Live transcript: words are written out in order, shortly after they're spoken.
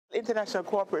international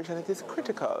cooperation, it is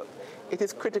critical. It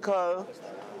is critical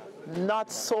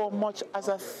not so much as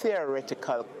a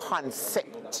theoretical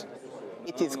concept.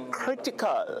 It is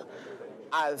critical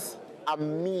as a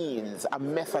means, a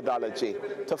methodology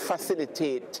to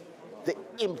facilitate the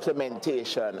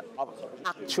implementation of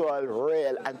actual,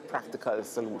 real, and practical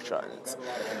solutions.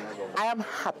 I am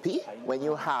happy when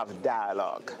you have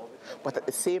dialogue, but at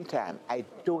the same time, I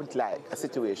don't like a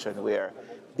situation where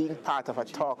being part of a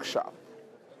talk shop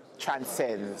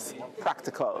transcends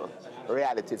practical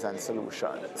realities and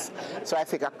solutions. So I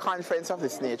think a conference of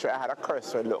this nature, I had a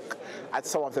cursory look at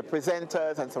some of the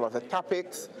presenters and some of the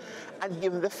topics, and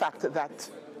given the fact that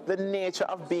the nature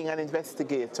of being an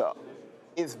investigator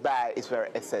is by its very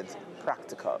essence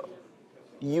practical.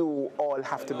 You all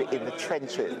have to be in the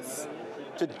trenches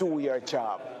to do your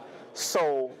job.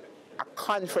 So a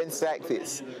conference like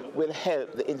this will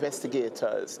help the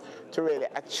investigators to really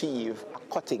achieve a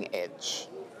cutting edge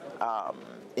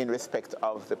in respect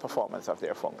of the performance of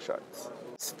their functions.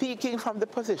 Speaking from the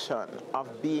position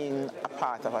of being a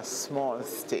part of a small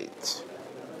state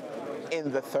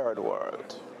in the third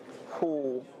world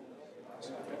who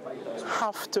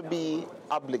have to be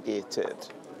obligated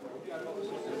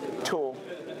to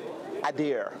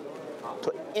adhere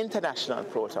to international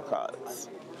protocols,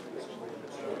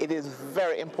 it is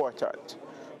very important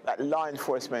that law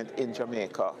enforcement in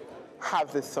Jamaica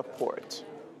have the support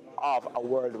of a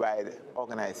worldwide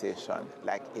organization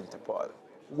like Interpol.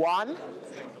 One,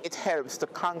 it helps to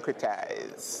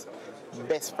concretize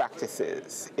best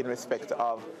practices in respect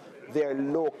of their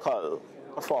local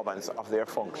performance of their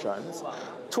functions.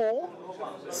 Two,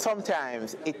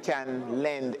 sometimes it can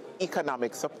lend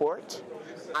economic support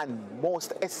and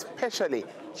most especially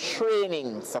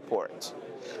training support.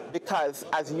 Because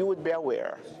as you would be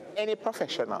aware, any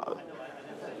professional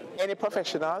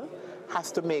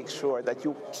has to make sure that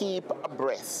you keep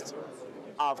abreast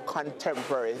of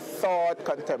contemporary thought,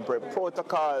 contemporary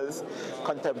protocols,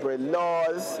 contemporary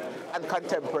laws, and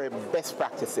contemporary best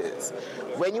practices.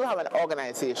 When you have an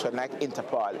organization like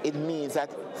Interpol, it means that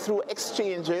through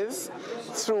exchanges,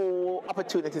 through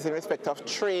opportunities in respect of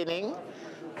training,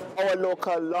 our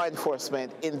local law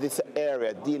enforcement in this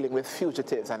area dealing with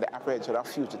fugitives and the apprehension of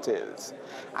fugitives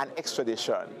and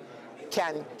extradition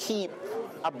can keep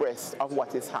abreast of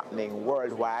what is happening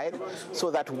worldwide, so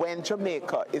that when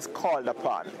Jamaica is called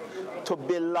upon to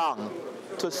belong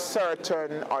to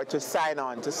certain or to sign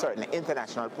on to certain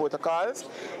international protocols,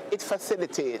 it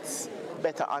facilitates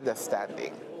better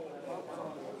understanding.